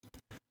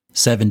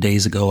7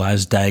 days ago, I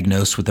was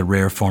diagnosed with a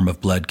rare form of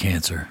blood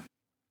cancer,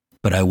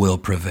 but I will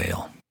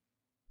prevail.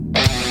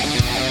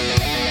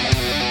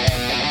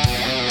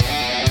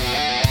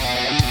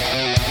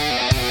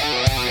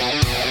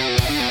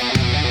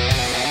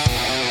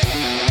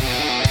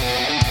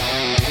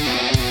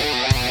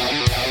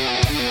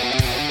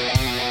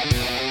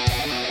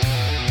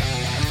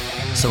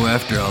 So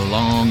after a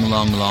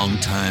long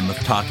time of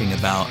talking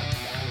about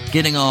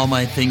getting all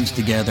my things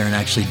together and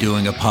actually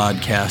doing a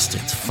podcast,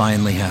 it's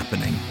finally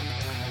happening.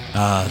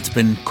 It's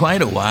been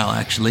quite a while,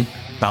 actually.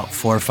 About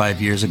 4 or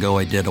 5 years ago,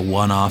 I did a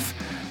one-off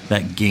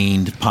that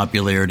gained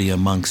popularity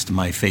amongst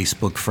my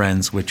Facebook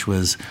friends, which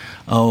was,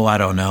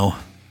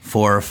 4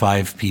 or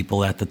 5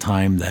 people at the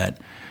time that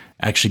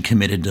actually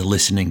committed to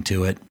listening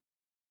to it.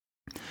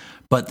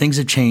 But things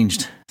have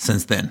changed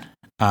since then.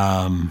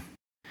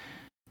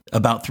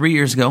 About 3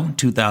 years ago,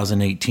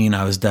 2018,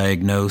 I was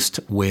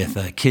diagnosed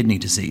with kidney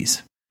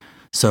disease.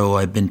 So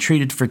I've been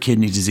treated for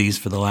kidney disease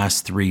for the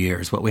last 3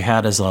 years. What we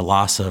had is a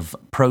loss of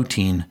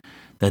protein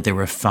that they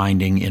were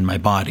finding in my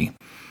body.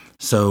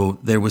 So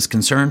there was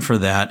concern for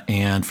that,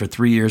 and for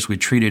 3 years we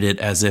treated it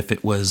as if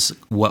it was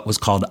what was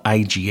called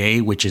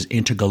IgA, which is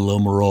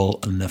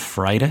interglomerular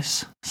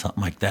nephritis,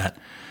 something like that.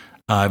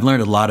 I've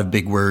learned a lot of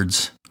big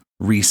words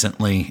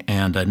recently,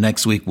 and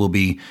next week we'll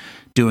be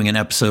doing an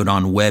episode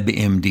on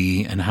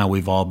WebMD and how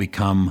we've all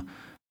become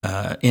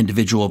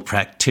individual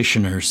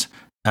practitioners.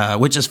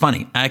 Which is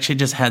funny. I actually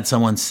just had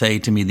someone say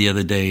to me the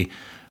other day,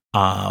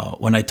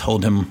 when I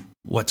told him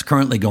what's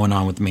currently going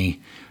on with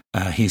me,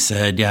 he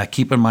said, yeah,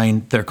 keep in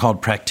mind they're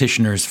called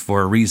practitioners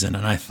for a reason.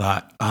 And I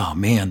thought, oh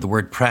man, the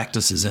word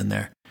practice is in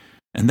there.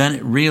 And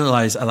then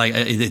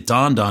it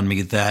dawned on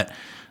me that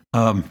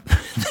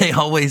they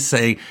always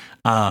say,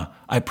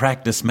 I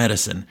practice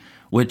medicine,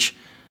 which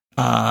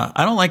I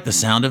don't like the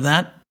sound of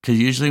that, because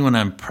usually when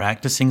I'm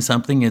practicing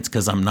something, it's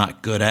because I'm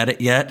not good at it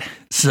yet.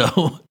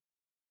 So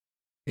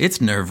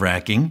it's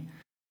nerve-wracking.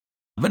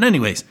 But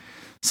anyways,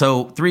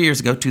 so 3 years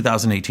ago,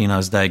 2018, I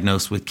was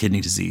diagnosed with kidney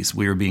disease.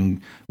 We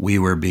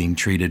were being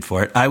treated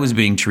for it. I was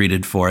being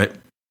treated for it.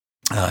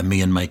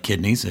 Me and my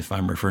kidneys, if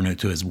I'm referring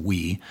to it as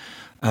we,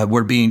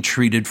 were being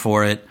treated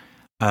for it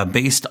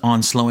based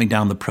on slowing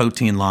down the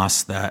protein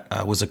loss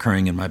that was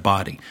occurring in my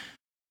body.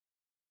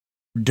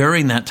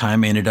 During that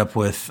time, I ended up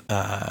with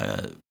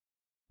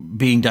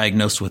being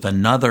diagnosed with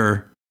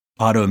another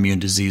autoimmune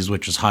disease,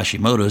 which is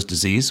Hashimoto's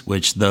disease,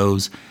 which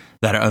those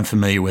that are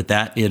unfamiliar with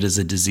that, it is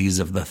a disease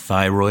of the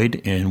thyroid,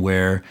 and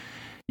where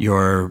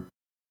your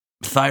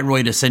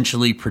thyroid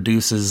essentially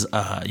produces,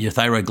 your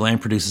thyroid gland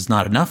produces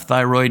not enough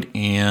thyroid,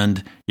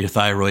 and your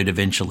thyroid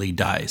eventually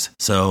dies.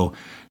 So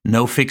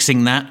no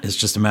fixing that. It's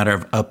just a matter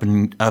of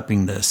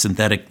upping the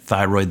synthetic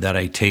thyroid that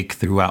I take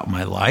throughout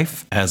my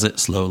life as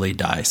it slowly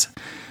dies.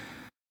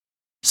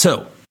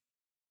 So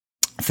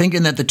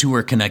thinking that the two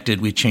were connected,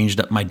 we changed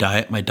up my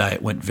diet. My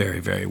diet went very,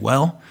 very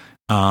well.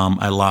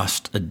 I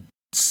lost a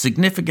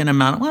significant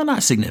amount, well,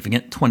 not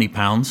significant, 20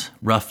 pounds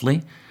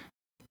roughly.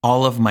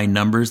 All of my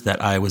numbers that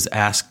I was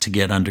asked to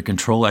get under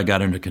control, I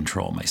got under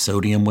control. My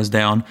sodium was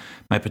down,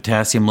 my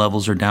potassium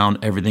levels are down,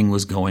 everything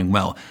was going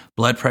well.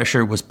 Blood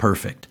pressure was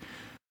perfect.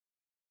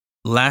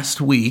 Last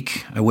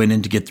week, I went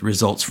in to get the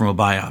results from a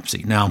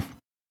biopsy. Now,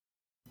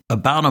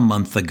 about a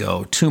month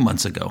ago, 2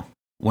 months ago,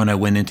 when I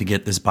went in to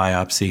get this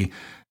biopsy,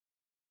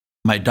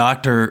 my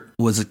doctor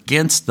was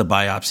against the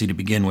biopsy to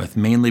begin with,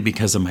 mainly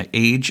because of my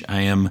age. I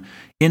am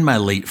in my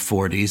late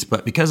 40s,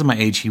 but because of my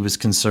age, he was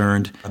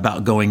concerned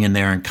about going in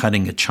there and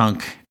cutting a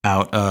chunk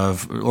out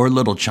of, or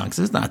little chunks.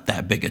 It's not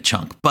that big a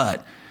chunk,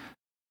 but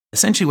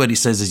essentially what he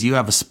says is you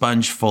have a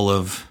sponge full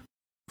of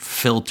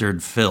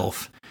filtered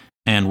filth,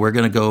 and we're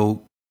going to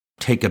go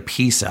take a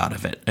piece out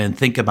of it. And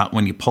think about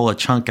when you pull a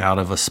chunk out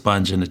of a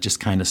sponge and it just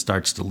kind of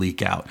starts to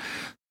leak out.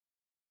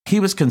 He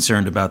was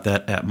concerned about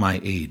that at my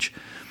age.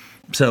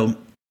 So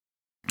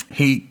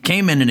he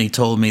came in and he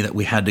told me that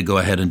we had to go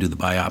ahead and do the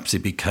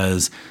biopsy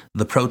because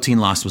the protein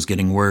loss was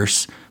getting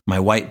worse. My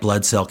white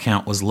blood cell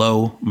count was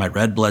low. My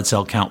red blood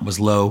cell count was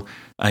low.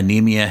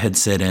 Anemia had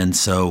set in,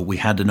 so we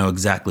had to know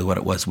exactly what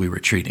it was we were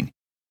treating.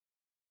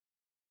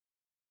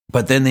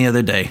 But then the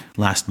other day,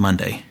 last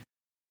Monday,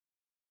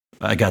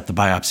 I got the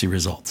biopsy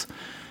results.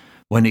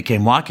 When he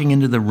came walking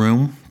into the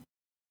room,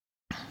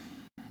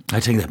 I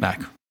take that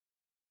back.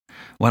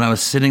 When I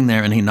was sitting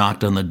there and he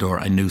knocked on the door,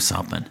 I knew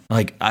something.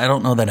 Like, I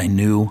don't know that I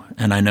knew,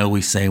 and I know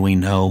we say we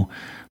know,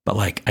 but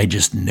like, I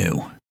just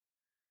knew,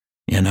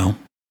 you know?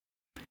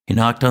 He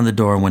knocked on the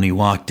door, and when he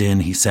walked in,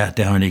 he sat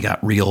down and he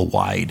got real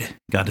wide,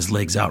 got his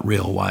legs out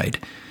real wide,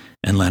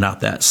 and let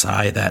out that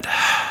sigh,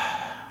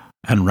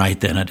 and right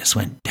then I just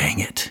went, dang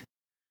it.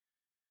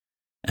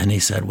 And he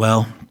said,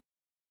 well,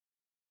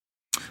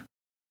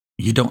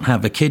 you don't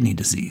have a kidney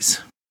disease.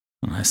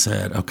 And I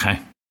said, okay.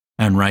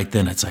 And right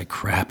then it's like,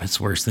 crap, it's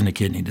worse than a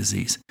kidney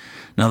disease.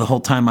 Now, the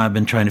whole time I've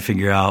been trying to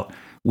figure out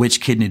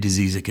which kidney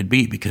disease it could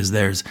be because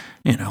there's,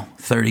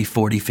 30,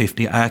 40,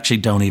 50. I actually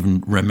don't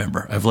even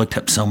remember. I've looked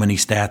up so many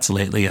stats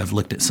lately. I've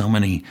looked at so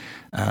many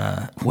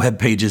web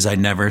pages I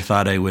never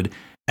thought I would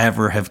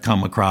ever have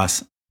come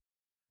across.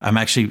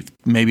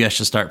 maybe I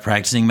should start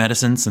practicing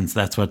medicine, since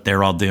that's what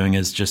they're all doing,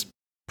 is just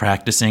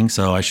practicing.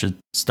 So I should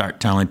start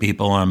telling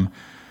people I'm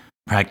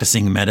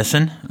practicing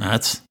medicine.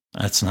 That's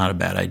not a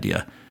bad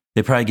idea.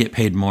 They probably get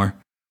paid more.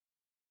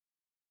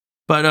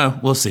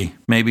 But we'll see.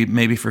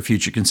 Maybe for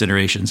future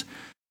considerations.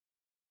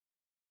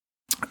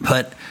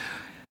 But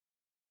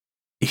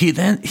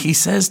he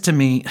says to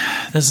me,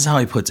 this is how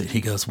he puts it.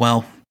 He goes,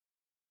 well,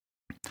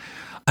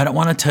 I don't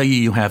want to tell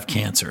you have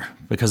cancer,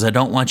 because I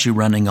don't want you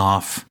running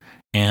off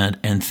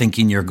and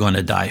thinking you're going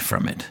to die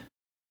from it.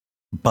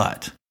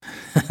 But,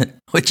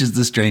 which is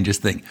the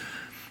strangest thing,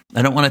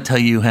 I don't want to tell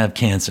you have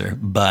cancer,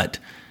 but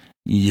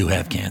you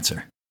have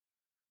cancer,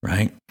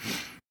 right?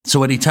 So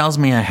what he tells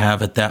me I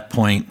have at that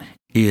point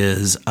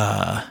is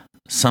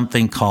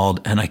something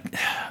called, and I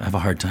have a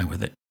hard time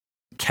with it,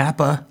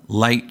 kappa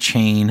light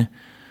chain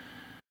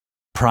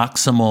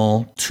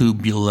proximal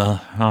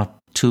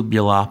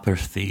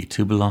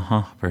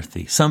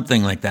tubulopathy,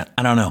 something like that.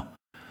 I don't know.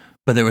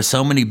 But there were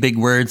so many big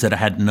words that I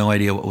had no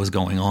idea what was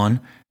going on,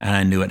 and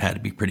I knew it had to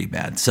be pretty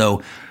bad.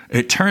 So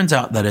it turns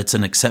out that it's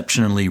an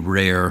exceptionally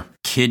rare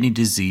kidney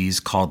disease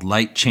called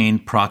light chain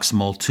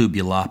proximal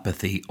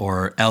tubulopathy,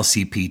 or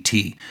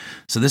LCPT.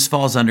 So this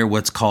falls under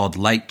what's called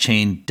light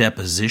chain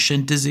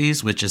deposition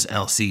disease, which is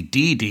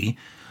LCDD,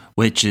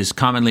 which is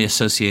commonly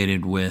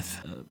associated with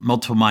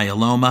multiple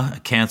myeloma, a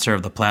cancer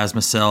of the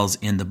plasma cells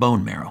in the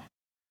bone marrow.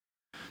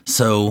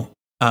 So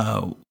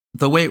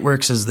the way it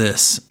works is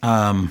this,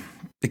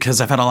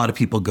 because I've had a lot of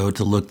people go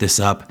to look this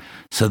up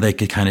so they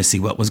could kind of see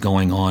what was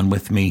going on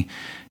with me.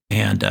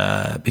 And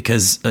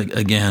because,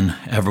 again,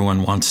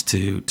 everyone wants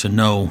to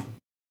know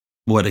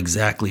what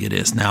exactly it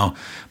is. Now,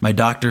 my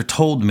doctor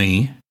told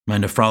me, my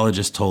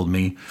nephrologist told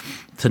me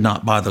to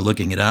not bother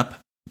looking it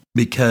up,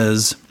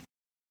 because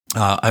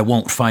I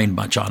won't find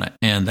much on it.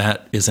 And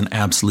that is an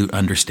absolute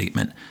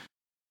understatement.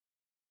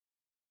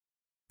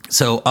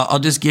 So I'll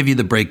just give you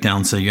the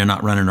breakdown so you're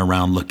not running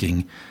around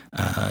looking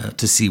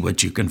to see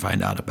what you can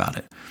find out about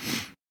it.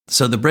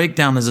 So the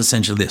breakdown is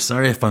essentially this.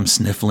 Sorry if I'm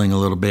sniffling a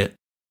little bit.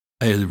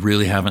 I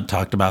really haven't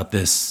talked about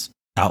this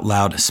out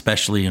loud,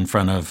 especially in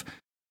front of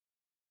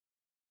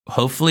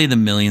hopefully the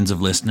millions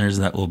of listeners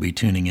that will be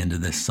tuning into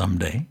this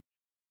someday.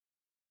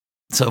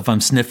 So if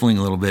I'm sniffling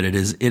a little bit, it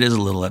is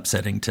a little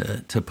upsetting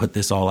to put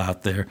this all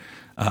out there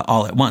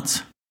all at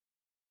once.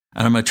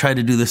 And I'm going to try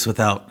to do this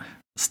without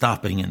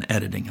stopping and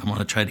editing. I want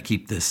to try to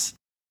keep this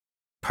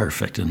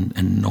perfect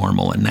and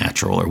normal and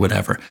natural, or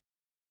whatever.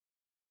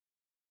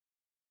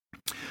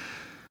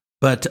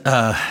 But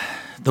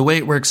the way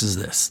it works is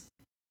this.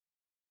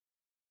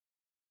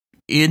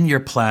 In your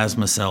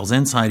plasma cells,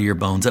 inside of your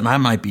bones, and I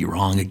might be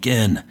wrong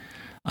again,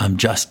 I'm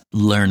just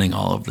learning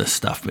all of this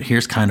stuff, but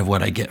here's kind of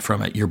what I get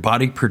from it. Your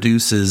body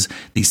produces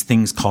these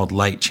things called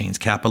light chains,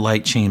 kappa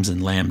light chains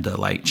and lambda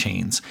light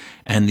chains.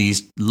 And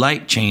these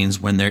light chains,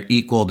 when they're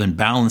equaled and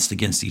balanced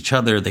against each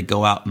other, they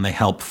go out and they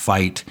help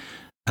fight.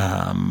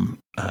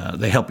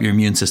 They help your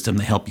immune system.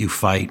 They help you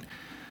fight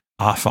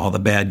off all the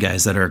bad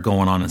guys that are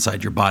going on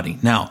inside your body.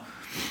 Now,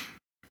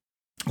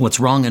 what's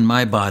wrong in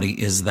my body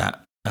is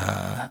that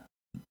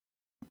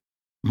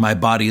my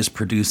body is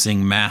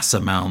producing mass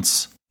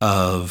amounts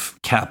of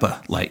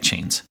kappa light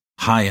chains,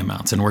 high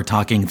amounts, and we're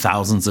talking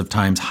thousands of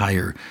times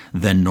higher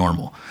than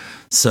normal.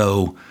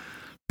 So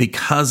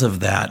because of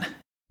that,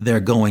 they're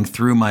going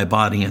through my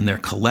body and they're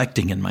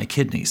collecting in my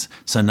kidneys.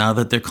 So now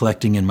that they're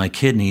collecting in my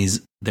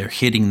kidneys, they're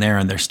hitting there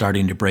and they're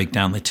starting to break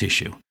down the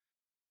tissue.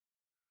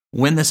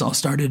 When this all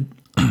started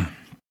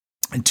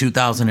in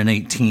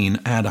 2018,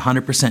 I had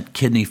 100%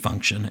 kidney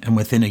function, and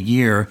within a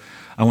year,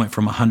 I went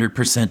from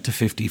 100% to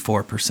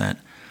 54%.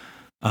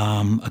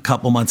 A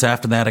couple months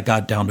after that, I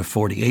got down to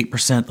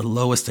 48%. The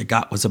lowest I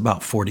got was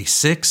about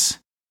 46.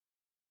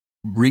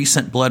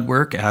 Recent blood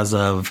work, as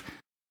of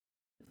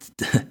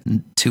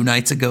 2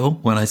 nights ago,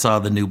 when I saw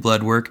the new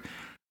blood work,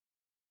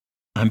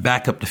 I'm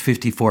back up to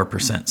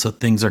 54%. So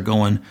things are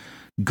going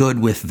good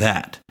with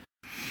that.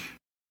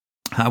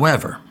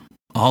 However,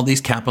 all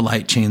these kappa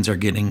light chains are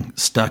getting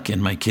stuck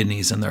in my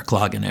kidneys and they're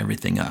clogging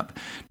everything up.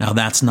 Now,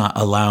 that's not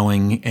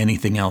allowing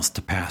anything else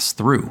to pass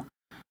through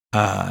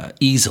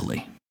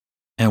easily.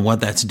 And what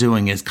that's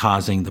doing is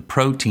causing the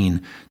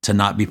protein to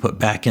not be put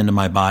back into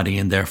my body,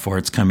 and therefore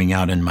it's coming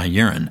out in my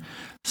urine.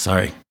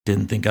 Sorry,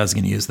 didn't think I was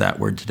going to use that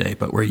word today,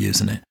 but we're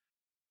using it.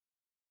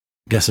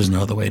 Guess there's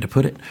no other way to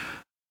put it.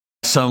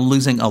 So I'm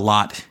losing a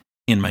lot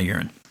in my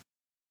urine.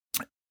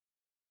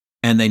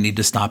 And they need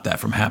to stop that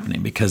from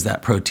happening, because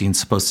that protein's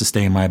supposed to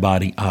stay in my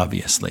body,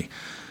 obviously.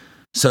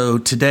 So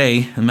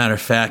today, as a matter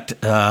of fact,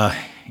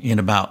 in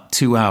about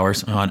 2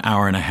 hours, an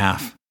hour and a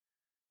half,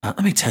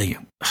 let me tell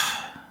you,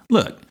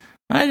 look,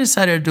 I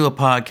decided to do a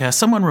podcast.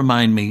 Someone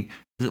remind me.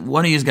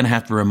 One of you is going to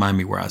have to remind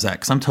me where I was at,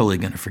 because I'm totally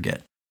going to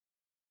forget.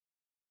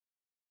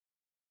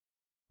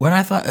 When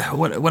I thought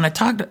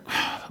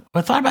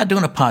about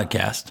doing a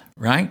podcast,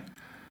 right?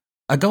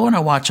 I go and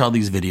I watch all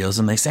these videos,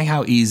 and they say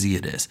how easy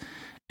it is,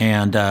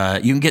 and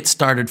you can get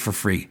started for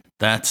free.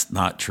 That's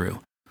not true.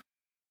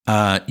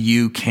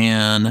 You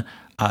can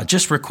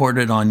just record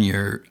it on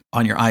your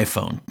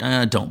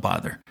iPhone. Don't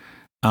bother.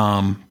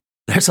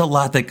 There's a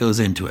lot that goes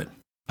into it.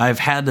 I've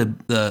had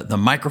the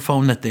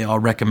microphone that they all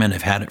recommend.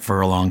 I've had it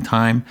for a long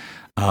time.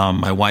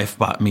 My wife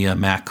bought me a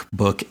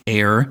MacBook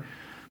Air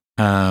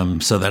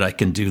so that I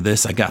can do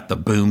this. I got the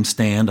boom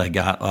stand. I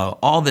got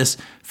all this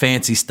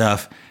fancy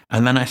stuff.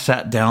 And then I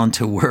sat down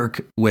to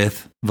work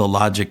with the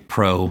Logic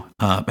Pro.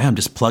 I'm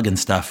just plugging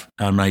stuff.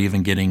 I'm not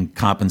even getting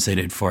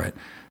compensated for it.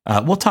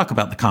 We'll talk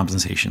about the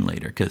compensation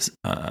later because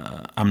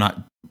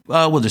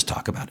we'll just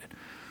talk about it.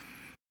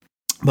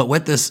 But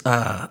with this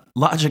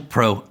Logic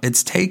Pro,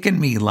 it's taken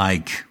me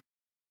like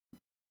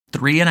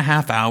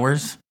 3.5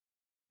 hours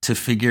to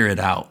figure it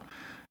out.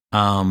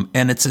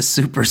 And it's a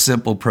super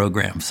simple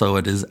program, so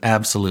it is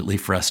absolutely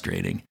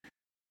frustrating.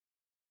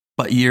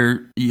 But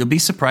you'll be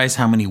surprised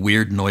how many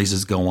weird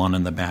noises go on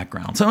in the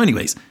background. So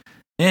anyways,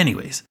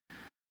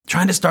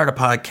 trying to start a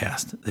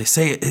podcast. They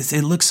say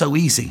it looks so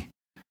easy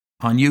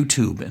on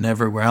YouTube and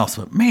everywhere else,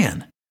 but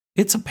man,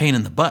 it's a pain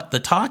in the butt. The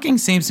talking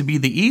seems to be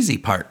the easy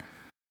part.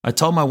 I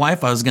told my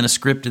wife I was going to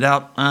script it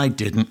out. I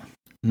didn't.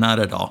 Not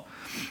at all.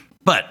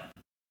 But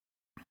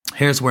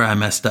here's where I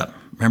messed up.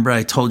 Remember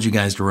I told you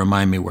guys to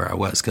remind me where I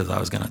was because I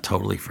was going to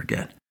totally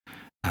forget.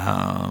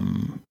 I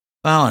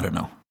don't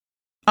know.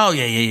 Oh,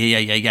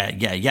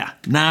 yeah.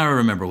 Now I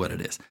remember what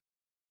it is.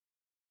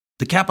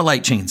 The kappa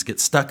light chains get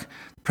stuck.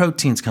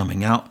 Protein's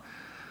coming out.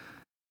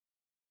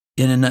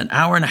 In an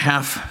hour and a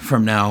half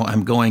from now,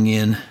 I'm going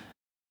in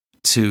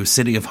to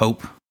City of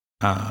Hope,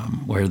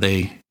 where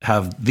they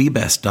have the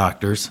best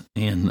doctors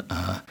in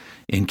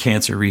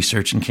cancer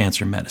research and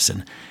cancer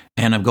medicine.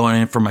 And I'm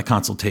going in for my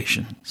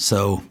consultation.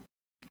 So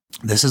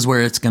this is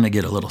where it's going to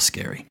get a little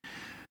scary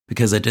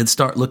because I did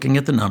start looking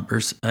at the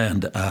numbers.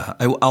 And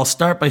I'll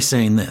start by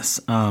saying this.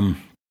 I'm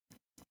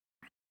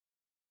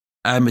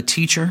a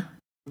teacher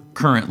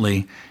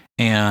currently,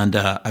 and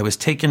I was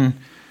taken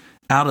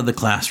out of the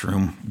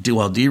classroom,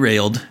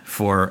 derailed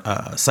for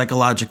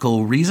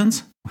psychological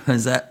reasons.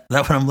 Is that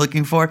what I'm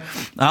looking for?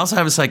 I also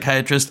have a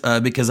psychiatrist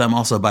because I'm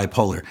also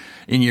bipolar.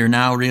 And you're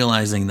now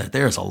realizing that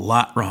there's a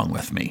lot wrong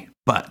with me.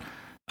 But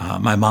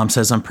my mom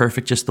says I'm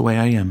perfect just the way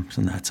I am,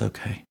 and that's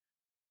okay.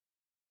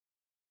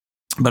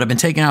 But I've been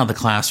taken out of the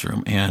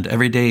classroom, and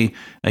every day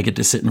I get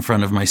to sit in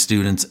front of my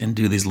students and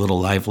do these little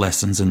live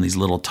lessons and these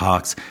little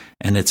talks.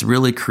 And it's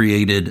really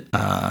created,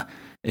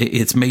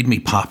 it's made me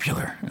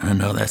popular. I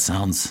know that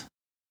sounds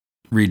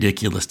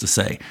ridiculous to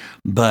say,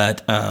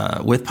 but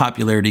with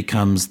popularity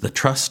comes the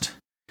trust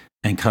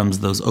and comes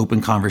those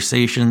open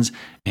conversations,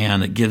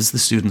 and it gives the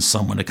students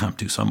someone to come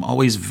to. So I'm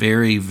always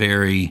very,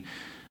 very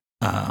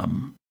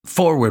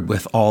forward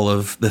with all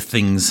of the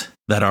things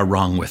that are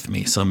wrong with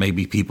me. So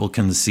maybe people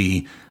can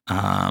see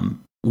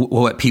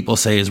what people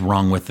say is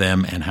wrong with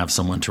them and have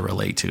someone to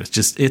relate to.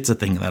 It's a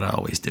thing that I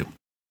always do.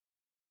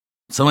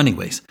 So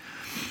anyways,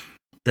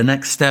 the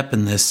next step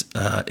in this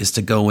is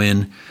to go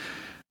in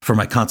for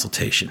my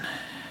consultation.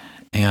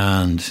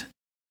 And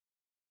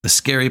the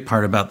scary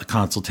part about the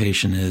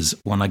consultation is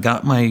when I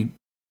got my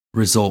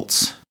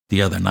results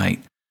the other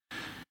night,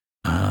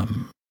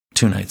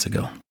 2 nights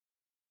ago,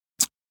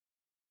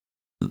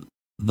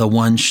 the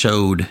one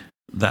showed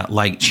that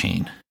light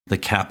chain, the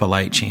kappa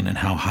light chain, and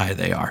how high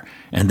they are.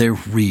 And they're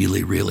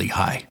really, really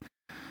high.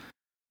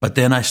 But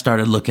then I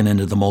started looking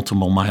into the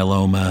multiple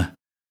myeloma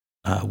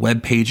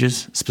web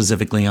pages,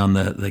 specifically on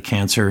the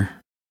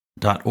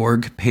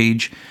cancer.org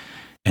page,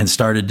 and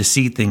started to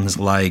see things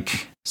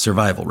like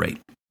survival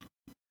rate,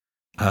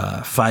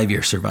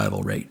 5-year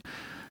survival rate.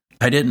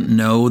 I didn't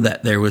know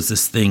that there was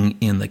this thing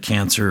in the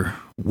cancer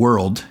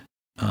world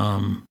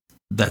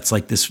that's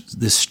like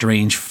this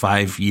strange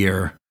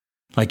 5-year,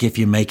 like if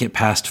you make it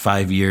past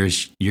 5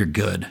 years, you're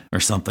good or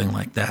something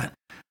like that.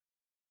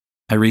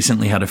 I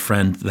recently had a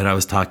friend that I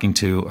was talking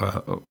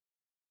to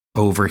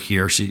over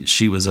here.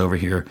 She was over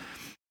here,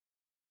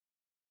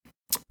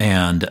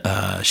 and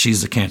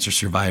she's a cancer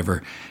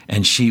survivor,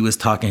 and she was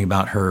talking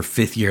about her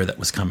 5th year that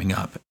was coming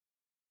up.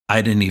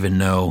 I didn't even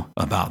know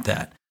about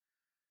that.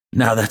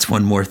 Now that's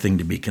one more thing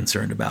to be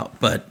concerned about.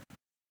 But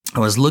I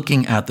was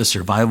looking at the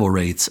survival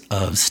rates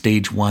of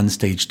stage 1,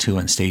 stage 2,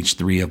 and stage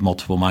 3 of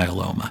multiple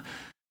myeloma.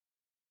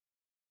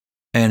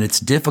 And it's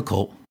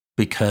difficult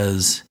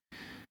because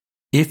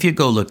if you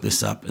go look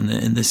this up, and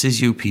this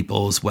is you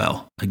people as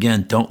well,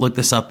 again, don't look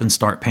this up and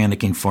start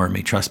panicking for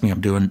me. Trust me,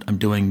 I'm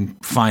doing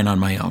fine on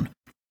my own.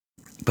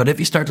 But if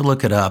you start to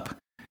look it up,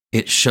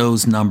 it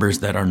shows numbers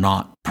that are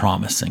not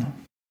promising.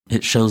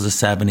 It shows a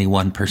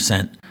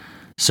 71%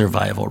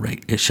 survival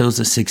rate. It shows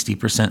a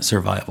 60%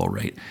 survival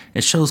rate.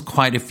 It shows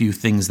quite a few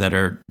things that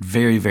are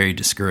very, very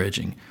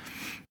discouraging.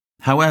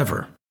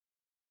 However,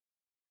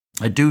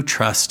 I do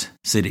trust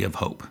City of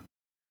Hope.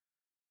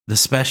 The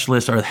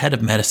specialist, or the head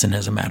of medicine,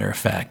 as a matter of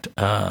fact,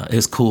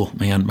 is cool,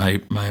 man.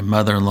 My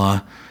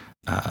mother-in-law,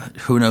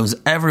 who knows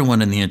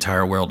everyone in the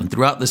entire world. And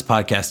throughout this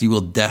podcast, you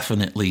will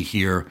definitely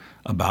hear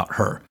about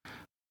her.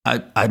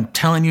 I'm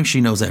telling you,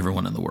 she knows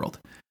everyone in the world.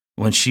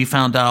 When she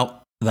found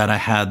out that I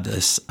had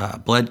this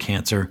blood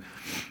cancer,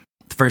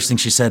 the first thing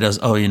she said is,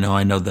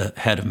 I know the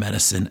head of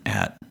medicine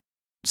at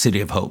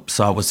City of Hope.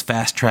 So I was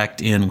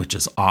fast-tracked in, which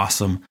is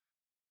awesome.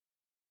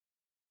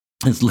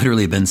 It's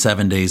literally been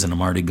 7 days and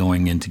I'm already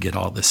going in to get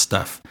all this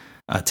stuff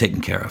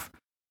taken care of.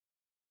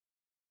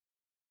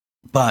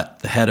 But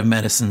the head of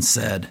medicine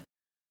said,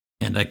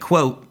 and I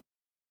quote,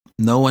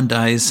 "No one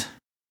dies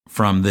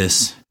from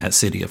this at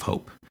City of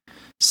Hope."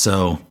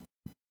 So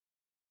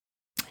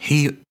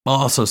he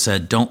also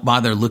said, don't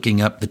bother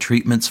looking up the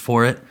treatments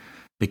for it,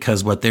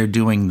 because what they're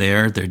doing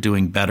there, they're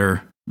doing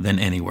better than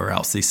anywhere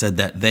else. They said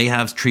that they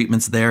have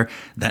treatments there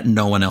that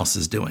no one else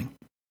is doing,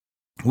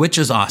 which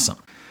is awesome.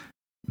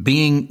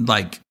 Being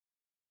like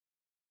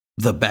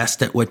the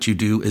best at what you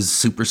do is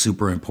super,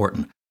 super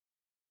important.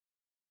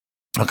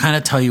 I'll kind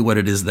of tell you what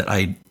it is that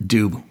I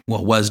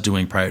was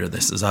doing prior to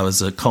this. Is I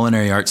was a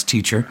culinary arts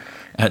teacher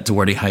at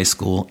Duarte High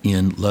School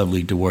in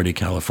lovely Duarte,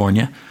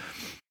 California.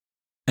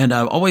 And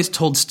I've always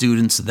told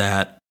students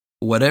that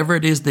whatever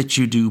it is that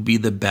you do, be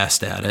the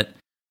best at it.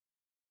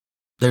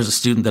 There's a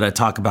student that I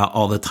talk about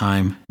all the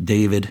time,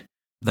 David,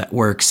 that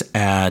works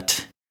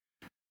at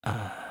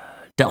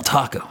Del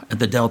Taco, at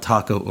the Del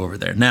Taco over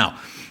there. Now,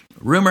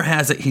 rumor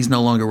has it he's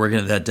no longer working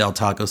at that Del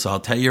Taco, so I'll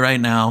tell you right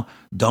now,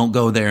 don't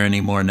go there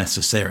anymore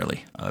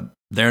necessarily.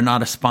 They're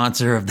not a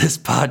sponsor of this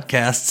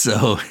podcast,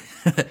 so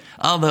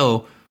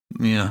although,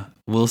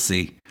 we'll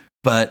see.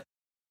 But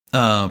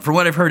for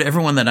what I've heard,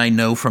 everyone that I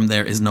know from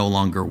there is no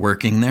longer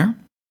working there.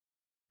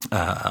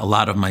 A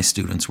lot of my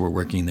students were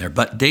working there,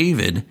 but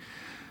David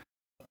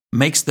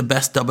makes the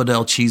best double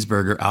Del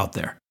cheeseburger out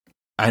there.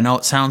 I know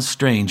it sounds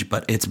strange,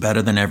 but it's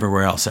better than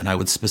everywhere else. And I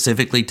would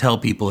specifically tell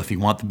people, if you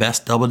want the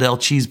best double Del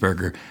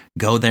cheeseburger,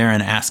 go there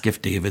and ask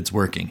if David's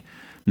working.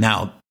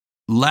 Now,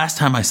 last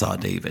time I saw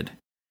David,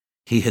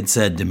 he had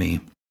said to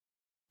me,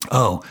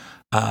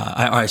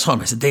 I told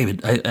him, I said,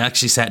 David, I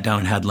actually sat down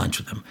and had lunch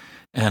with him.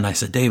 And I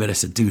said, David,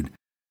 dude,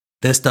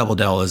 this double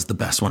Del is the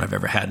best one I've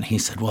ever had. And he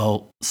said,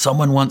 well,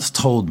 someone once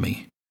told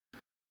me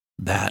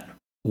that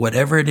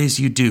whatever it is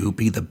you do,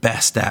 be the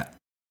best at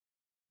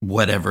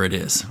whatever it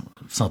is.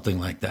 Something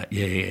like that.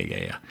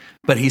 Yeah.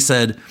 But he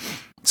said,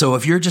 so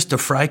if you're just a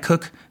fry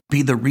cook,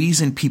 be the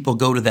reason people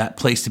go to that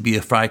place to be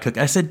a fry cook.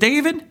 I said,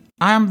 David,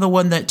 I'm the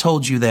one that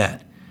told you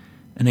that.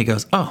 And he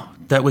goes, oh,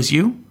 that was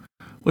you?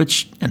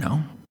 Which,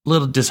 a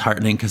little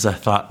disheartening, because I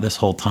thought this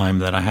whole time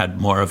that I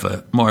had more of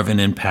an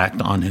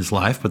impact on his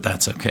life, but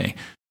that's okay.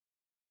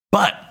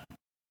 But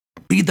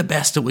be the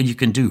best at what you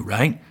can do,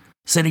 right?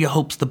 City of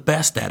Hope's the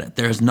best at it.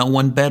 There's no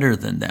one better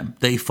than them.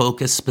 They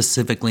focus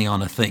specifically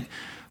on a thing,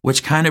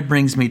 which kind of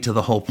brings me to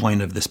the whole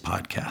point of this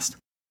podcast.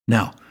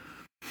 Now,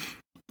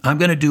 I'm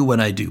going to do what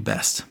I do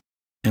best.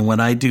 And what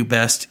I do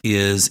best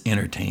is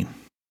entertain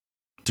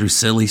through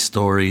silly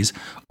stories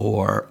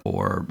or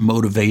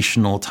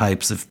motivational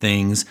types of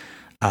things.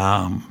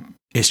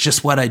 It's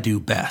just what I do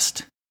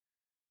best.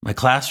 My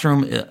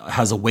classroom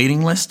has a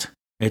waiting list.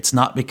 It's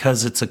not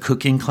because it's a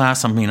cooking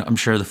class. I mean, I'm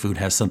sure the food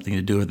has something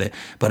to do with it,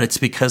 but it's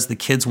because the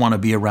kids want to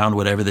be around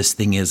whatever this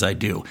thing is I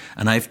do.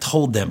 And I've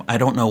told them, I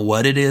don't know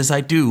what it is I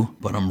do,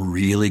 but I'm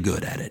really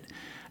good at it.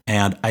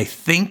 And I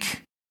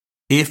think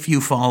if you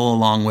follow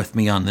along with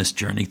me on this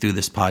journey through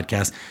this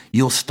podcast,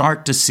 you'll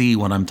start to see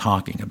what I'm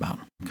talking about,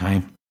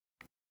 okay?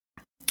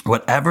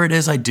 Whatever it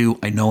is I do,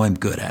 I know I'm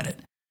good at it.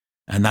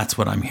 And that's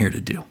what I'm here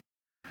to do.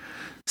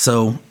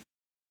 So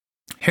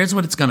here's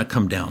what it's going to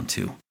come down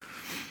to.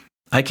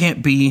 I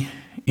can't be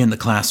in the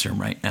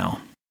classroom right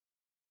now,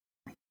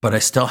 but I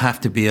still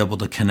have to be able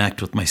to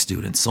connect with my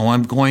students. So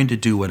I'm going to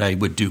do what I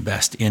would do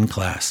best in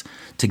class,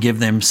 to give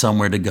them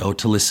somewhere to go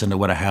to listen to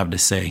what I have to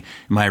say.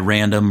 My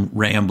random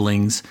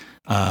ramblings,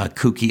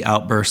 kooky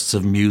outbursts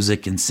of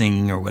music and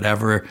singing or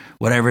whatever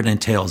it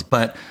entails.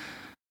 But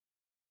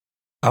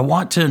I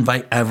want to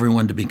invite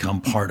everyone to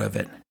become part of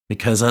it,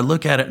 because I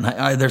look at it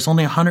and there's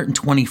only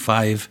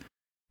 125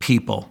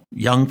 people,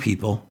 young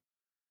people,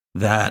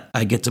 that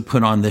I get to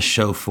put on this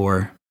show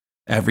for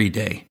every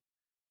day.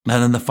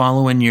 And then the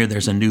following year,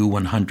 there's a new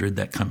 100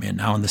 that come in.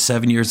 Now, in the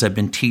 7 years I've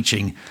been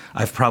teaching,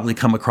 I've probably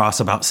come across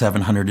about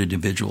 700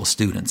 individual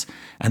students.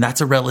 And that's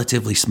a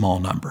relatively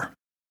small number.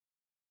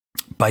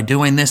 By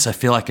doing this, I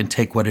feel I can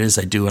take what it is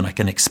I do and I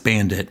can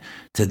expand it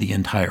to the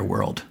entire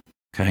world.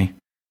 Okay?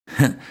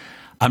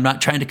 I'm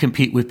not trying to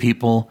compete with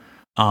people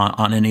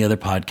on any other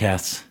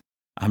podcasts.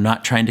 I'm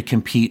not trying to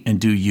compete and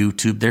do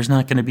YouTube. There's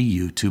not going to be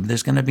YouTube.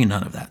 There's going to be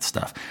none of that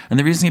stuff. And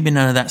the reason there's going to be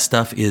none of that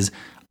stuff is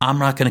I'm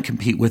not going to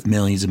compete with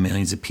millions and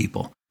millions of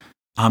people.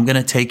 I'm going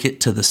to take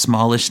it to the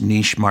smallest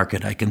niche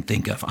market I can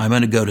think of. I'm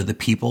going to go to the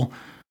people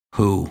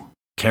who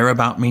care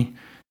about me,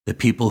 the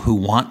people who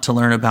want to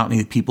learn about me,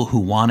 the people who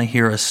want to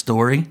hear a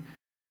story,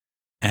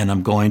 and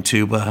I'm going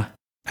to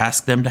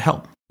ask them to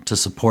help, to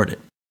support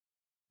it,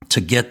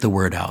 to get the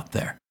word out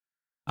there.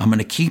 I'm going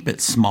to keep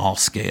it small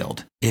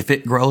scaled. If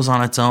it grows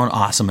on its own,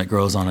 awesome, it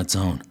grows on its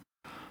own.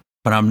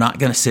 But I'm not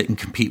going to sit and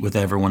compete with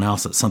everyone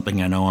else at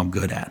something I know I'm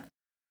good at.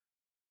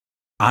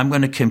 I'm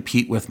going to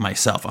compete with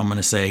myself. I'm going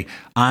to say,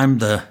 I'm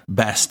the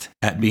best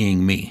at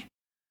being me.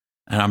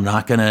 And I'm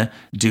not going to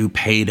do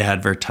paid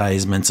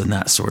advertisements and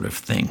that sort of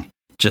thing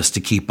just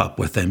to keep up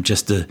with them,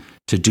 just to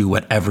do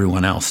what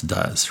everyone else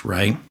does,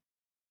 right?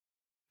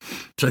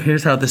 So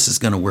here's how this is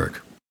going to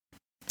work.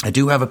 I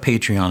do have a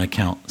Patreon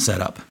account set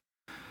up.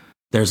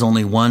 There's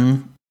only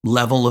one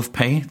level of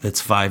pay.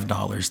 That's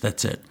 $5.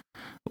 That's it.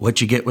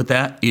 What you get with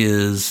that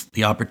is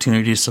the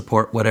opportunity to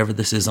support whatever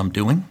this is I'm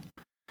doing,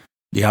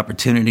 the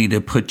opportunity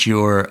to put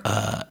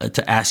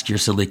to ask your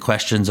silly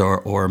questions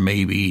or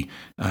maybe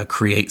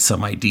create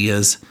some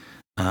ideas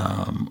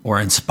or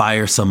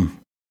inspire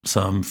some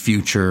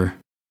future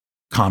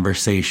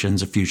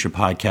conversations or future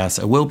podcasts.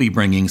 I will be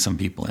bringing some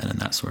people in and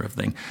that sort of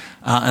thing.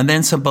 And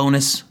then some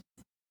bonus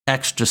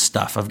extra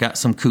stuff. I've got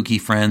some kooky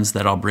friends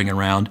that I'll bring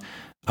around.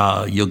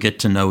 You'll get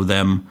to know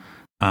them.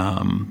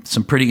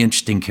 Some pretty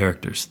interesting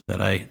characters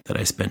that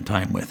I spend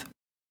time with.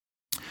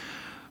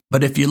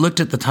 But if you looked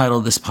at the title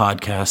of this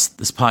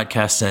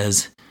podcast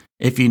says,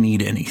 if you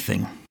need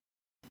anything.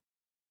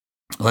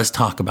 Let's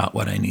talk about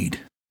what I need.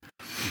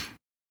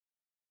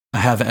 I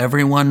have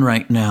everyone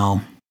right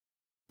now,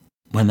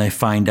 when they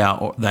find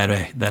out that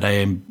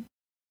I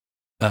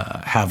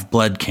have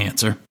blood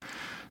cancer,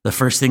 the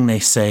first thing they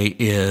say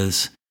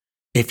is,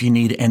 if you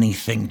need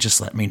anything, just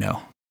let me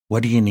know.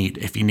 What do you need?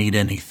 If you need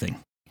anything,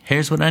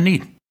 here's what I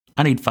need.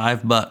 I need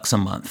 $5 a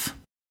month.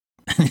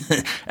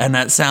 And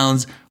that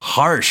sounds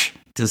harsh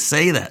to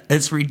say that.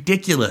 It's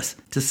ridiculous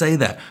to say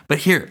that. But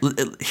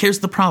here's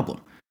the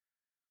problem.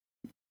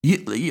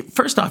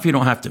 First off, you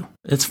don't have to.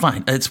 It's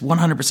fine. It's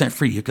 100%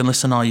 free. You can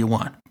listen all you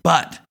want.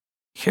 But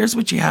here's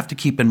what you have to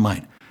keep in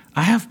mind.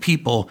 I have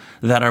people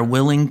that are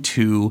willing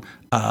to,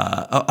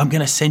 I'm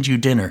going to send you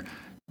dinner.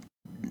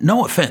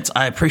 No offense.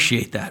 I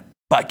appreciate that.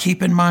 But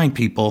keep in mind,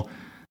 people,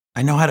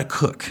 I know how to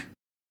cook,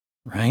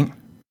 right?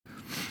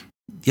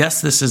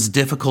 Yes, this is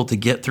difficult to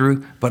get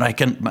through, but I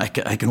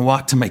can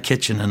walk to my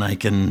kitchen and I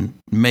can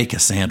make a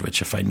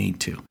sandwich if I need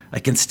to. I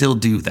can still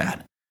do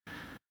that.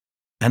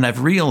 And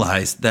I've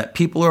realized that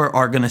people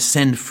are going to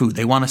send food.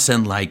 They want to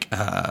send like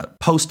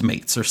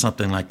Postmates or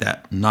something like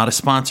that. Not a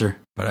sponsor,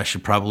 but I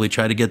should probably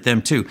try to get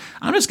them too.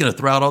 I'm just going to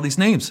throw out all these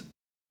names.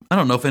 I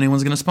don't know if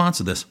anyone's going to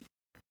sponsor this.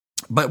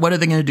 But what are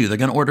they going to do? They're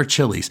going to order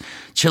Chili's.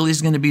 Chili's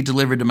is going to be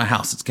delivered to my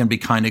house. It's going to be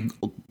kind of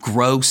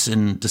gross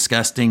and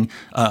disgusting,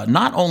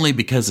 not only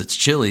because it's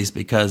Chili's,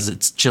 because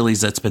it's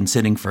Chili's that's been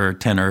sitting for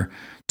 10 or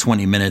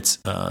 20 minutes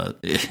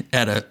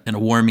in a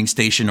warming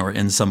station or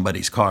in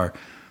somebody's car.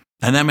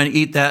 And then I'm going to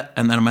eat that,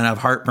 and then I'm going to have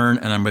heartburn,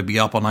 and I'm going to be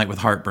up all night with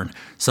heartburn.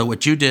 So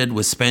what you did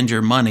was spend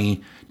your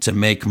money to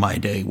make my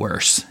day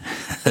worse.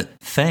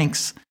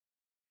 Thanks.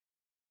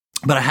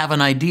 But I have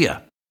an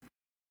idea.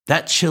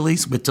 That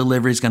Chili's with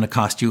delivery is going to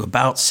cost you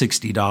about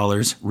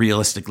 $60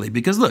 realistically.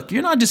 Because look,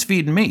 you're not just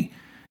feeding me.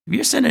 If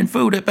you're sending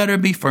food, it better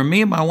be for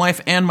me, my wife,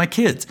 and my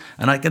kids.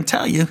 And I can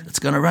tell you, it's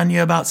going to run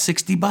you about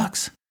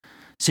 $60.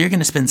 So you're going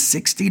to spend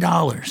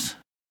 $60.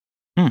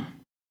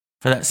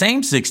 For that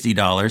same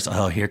 $60,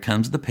 oh, here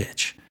comes the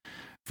pitch.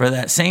 For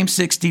that same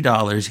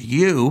 $60,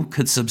 you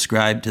could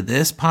subscribe to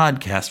this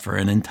podcast for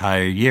an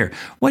entire year.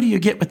 What do you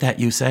get with that,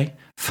 you say?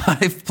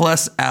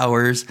 5+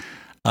 hours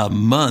a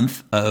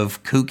month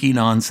of kooky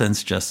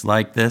nonsense just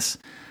like this.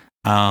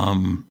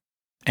 And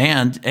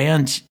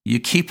you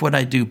keep what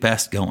I do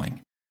best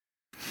going.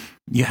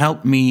 You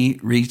help me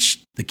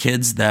reach the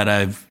kids that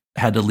I've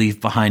had to leave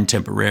behind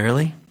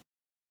temporarily.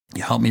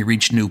 You help me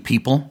reach new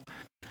people.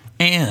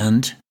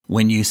 And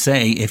when you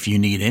say, if you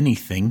need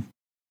anything,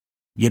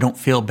 you don't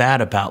feel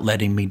bad about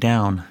letting me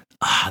down.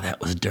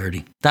 That was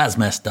dirty. That was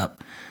messed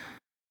up.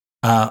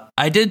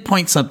 I did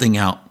point something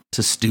out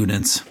to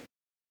students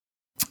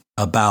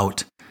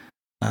about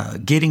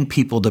getting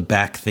people to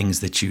back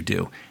things that you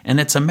do. And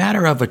it's a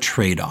matter of a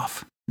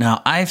trade-off.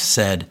 Now, I've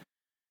said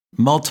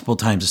multiple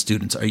times to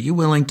students, are you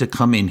willing to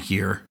come in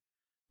here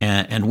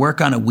and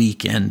work on a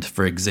weekend,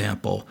 for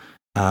example?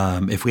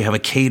 If we have a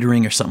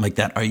catering or something like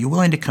that, are you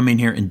willing to come in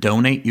here and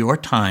donate your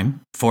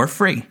time for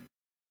free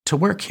to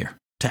work here,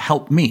 to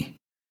help me?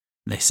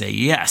 They say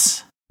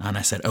yes. And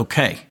I said,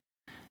 okay,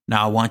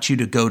 now I want you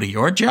to go to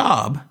your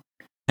job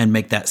and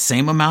make that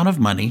same amount of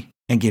money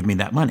and give me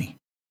that money.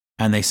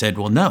 And they said,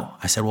 well, no.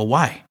 I said, well,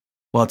 why?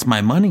 Well, it's my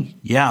money.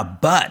 Yeah,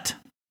 but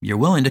you're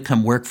willing to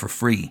come work for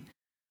free,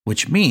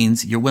 which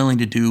means you're willing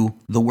to do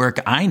the work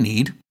I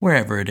need,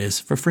 wherever it is,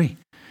 for free.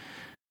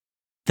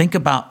 Think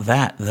about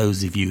that,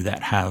 those of you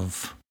that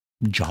have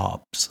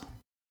jobs.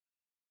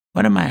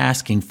 What am I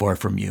asking for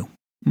from you?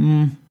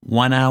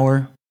 1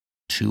 hour,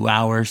 2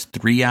 hours,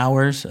 3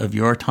 hours of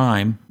your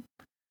time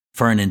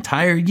for an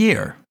entire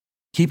year.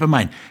 Keep in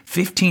mind,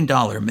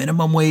 $15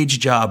 minimum wage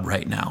job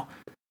right now.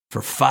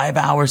 For 5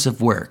 hours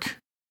of work,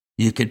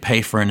 you could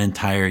pay for an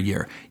entire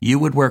year. You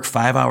would work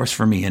 5 hours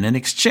for me, and in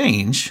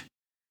exchange,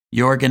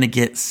 you're going to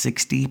get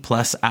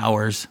 60+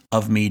 hours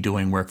of me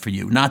doing work for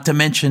you. Not to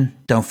mention,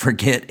 don't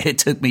forget, it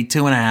took me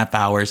 2.5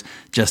 hours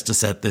just to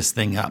set this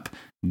thing up,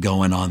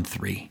 going on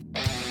 3.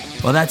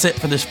 Well, that's it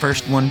for this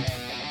first one.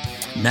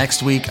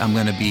 Next week, I'm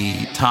going to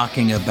be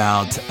talking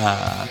about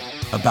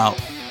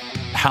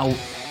how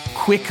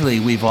quickly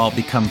we've all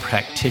become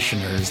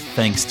practitioners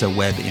thanks to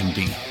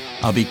WebMD.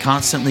 I'll be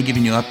constantly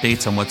giving you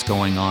updates on what's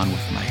going on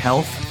with my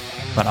health,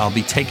 but I'll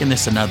be taking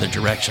this another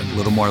direction, a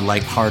little more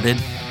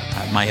lighthearted,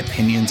 my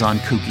opinions on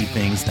kooky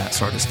things, that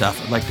sort of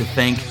stuff. I'd like to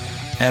thank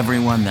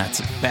everyone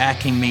that's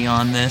backing me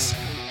on this.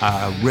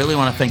 I really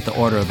want to thank the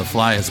Order of the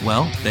Fly as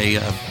well. They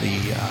have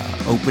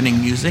the opening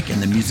music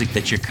and the music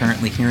that you're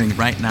currently hearing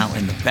right now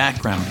in the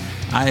background.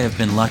 I have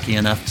been lucky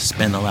enough to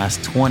spend the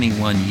last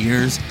 21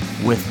 years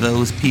with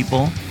those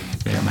people.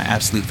 They're my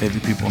absolute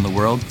favorite people in the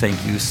world.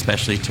 Thank you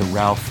especially to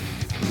Ralph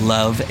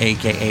Love,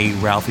 aka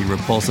Ralphie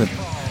Repulsive,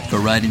 for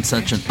writing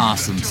such an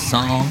awesome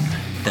song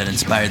that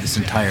inspired this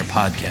entire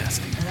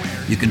podcast.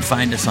 You can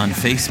find us on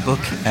Facebook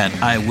at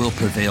I Will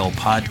Prevail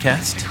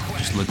Podcast.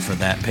 Just look for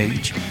that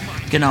page.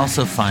 You can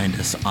also find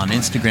us on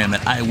Instagram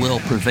at I Will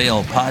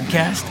Prevail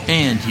Podcast,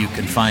 and you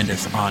can find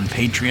us on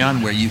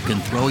Patreon, where you can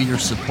throw your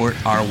support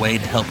our way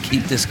to help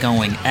keep this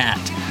going at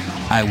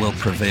I Will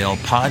Prevail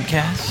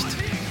Podcast,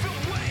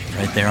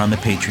 right there on the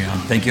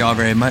Patreon. Thank you all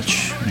very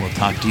much, and we'll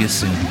talk to you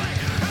soon.